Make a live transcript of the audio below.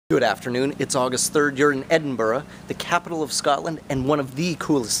Good afternoon, it's August 3rd, you're in Edinburgh, the capital of Scotland and one of the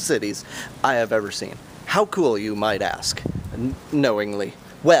coolest cities I have ever seen. How cool, you might ask, knowingly?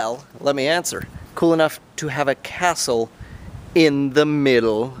 Well, let me answer. Cool enough to have a castle in the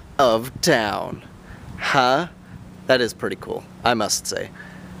middle of town. Huh? That is pretty cool, I must say.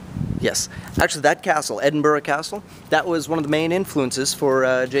 Yes, actually that castle, Edinburgh Castle, that was one of the main influences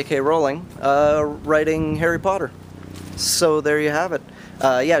for J.K. Rowling writing Harry Potter. So there you have it.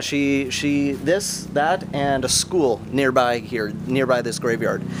 Yeah, that, and a school nearby here, nearby this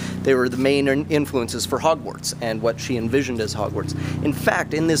graveyard. They were the main influences for Hogwarts and what she envisioned as Hogwarts. In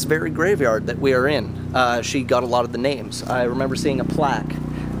fact, in this very graveyard that we are in, she got a lot of the names. I remember seeing a plaque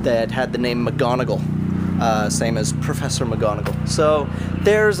that had the name McGonagall, same as Professor McGonagall. So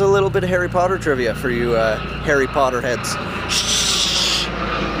there's a little bit of Harry Potter trivia for you Harry Potter heads. Shh.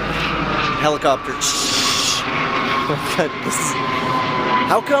 Helicopter. Shh.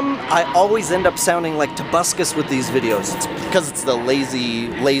 How come I always end up sounding like Tobuscus with these videos? It's because it's the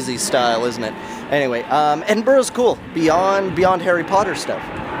lazy style, isn't it? Anyway, Edinburgh's cool. Beyond Harry Potter stuff.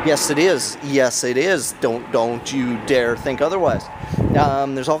 Yes, it is. Yes, it is. Don't you dare think otherwise.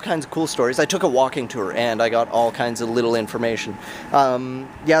 There's all kinds of cool stories. I took a walking tour and I got all kinds of little information.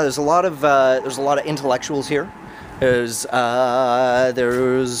 Yeah, there's a lot of intellectuals here. There's a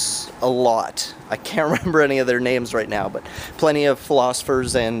lot. I can't remember any of their names right now, but plenty of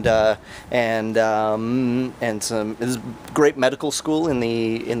philosophers and some great medical school in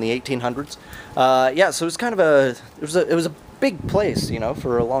the 1800s. Yeah, so it was kind of it was a big place, you know,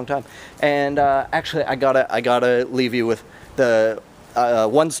 for a long time. And actually, I gotta leave you with the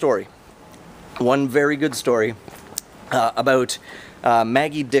one very good story about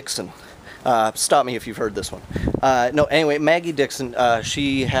Maggie Dickson. Stop me if you've heard this one. No, anyway, Maggie Dickson,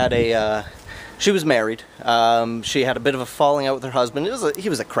 she was married. She had a bit of a falling out with her husband. He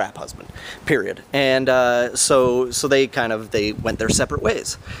was a crap husband, period. And so they went their separate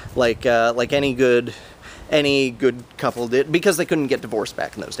ways, like any good couple did, because they couldn't get divorced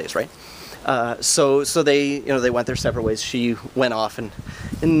back in those days, right? So they went their separate ways. She went off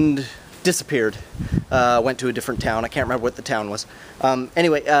and disappeared. Went to a different town. I can't remember what the town was.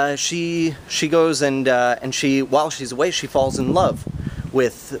 Anyway, she goes and while she's away, she falls in love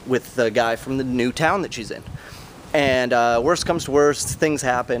with the guy from the new town that she's in. And worst comes to worst, things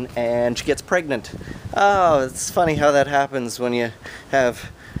happen, and she gets pregnant. Oh, it's funny how that happens when you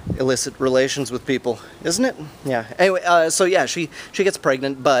have illicit relations with people, isn't it? Yeah. Anyway, so yeah, she gets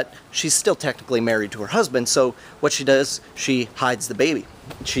pregnant, but she's still technically married to her husband. So what she does, she hides the baby.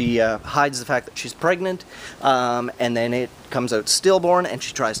 She hides the fact that she's pregnant, and then it comes out stillborn, and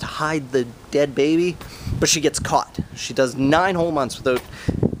she tries to hide the dead baby, but she gets caught. She does 9 whole months without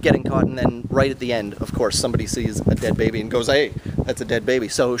getting caught, and then right at the end, of course, somebody sees a dead baby and goes, "Hey, that's a dead baby."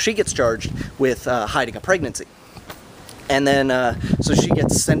 So she gets charged with hiding a pregnancy. And then, so she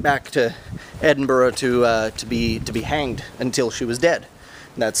gets sent back to Edinburgh to be hanged until she was dead.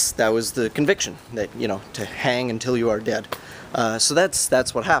 That was the conviction, that, you know, to hang until you are dead. So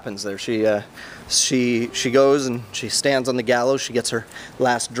that's what happens there. She goes and she stands on the gallows. She gets her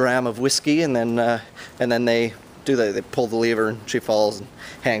last dram of whiskey, and then they pull the lever and she falls and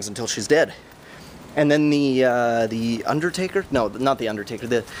hangs until she's dead. And then the Undertaker, no, not the Undertaker,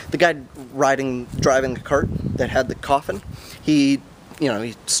 the guy driving the cart that had the coffin, he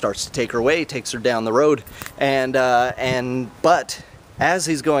starts to take her away, takes her down the road, but as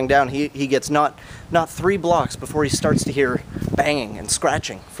he's going down, he gets not 3 blocks before he starts to hear banging and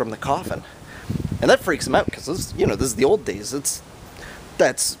scratching from the coffin, and that freaks him out because this is the old days. It's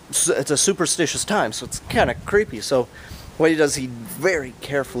a superstitious time, so it's kind of creepy. So what he does, he very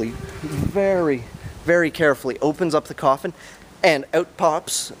carefully opens up the coffin, and out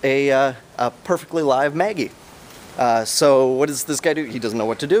pops a perfectly live Maggie. So what does this guy do? He doesn't know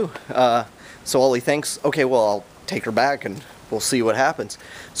what to do. So all he thinks, okay, well, I'll take her back and we'll see what happens.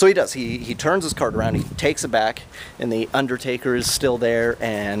 So he does. He turns his cart around, he takes it back, and the Undertaker is still there,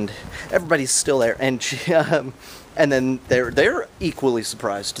 and everybody's still there, and she, and then they're equally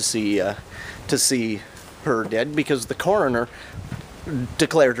surprised to see her dead, because the coroner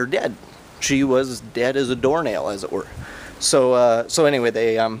declared her dead. She was dead as a doornail, as it were. So anyway,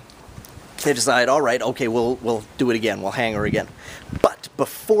 they decide, all right, okay, we'll do it again. We'll hang her again. But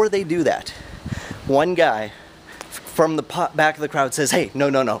before they do that, one guy from the back of the crowd says, "Hey,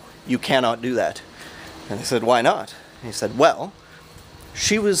 no, you cannot do that." And they said, "Why not?" And he said, "Well,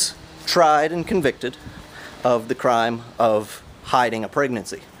 she was tried and convicted of the crime of hiding a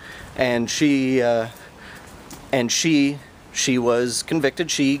pregnancy, and she was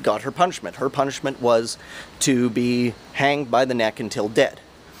convicted. She got her punishment. Her punishment was to be hanged by the neck until dead.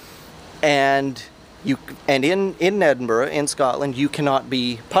 And in Edinburgh, in Scotland, you cannot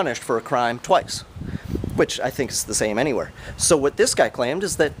be punished for a crime twice, which I think is the same anywhere. So what this guy claimed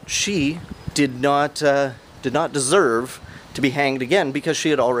is that she did not deserve to be hanged again because she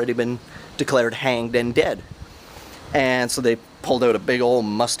had already been declared hanged and dead. And so they pulled out a big old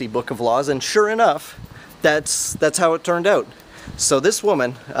musty book of laws, and sure enough, that's how it turned out. So this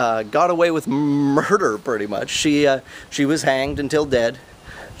woman got away with murder pretty much. She was hanged until dead.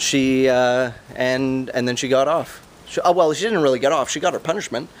 And then she got off. Well, she didn't really get off. She got her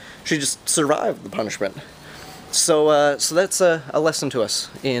punishment. She just survived the punishment. So that's a lesson to us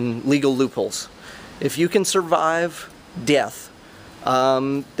in legal loopholes. If you can survive death,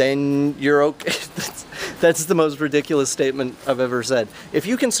 then you're okay. That's the most ridiculous statement I've ever said. If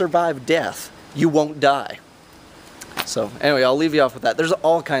you can survive death, you won't die. So anyway, I'll leave you off with that. There's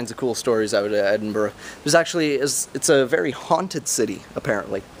all kinds of cool stories out of Edinburgh. There's actually, it's a very haunted city,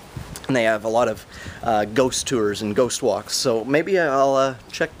 apparently. And they have a lot of ghost tours and ghost walks. So maybe I'll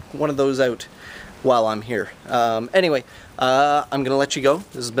check one of those out while I'm here. Anyway, I'm going to let you go.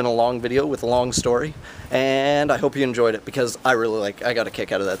 This has been a long video with a long story. And I hope you enjoyed it because I got a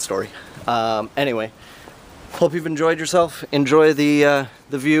kick out of that story. Anyway, hope you've enjoyed yourself. Enjoy the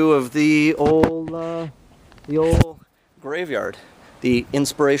view of the old graveyard, the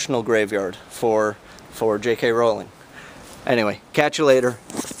inspirational graveyard for J.K. Rowling. Anyway, catch you later.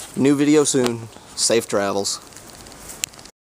 New video soon. Safe travels.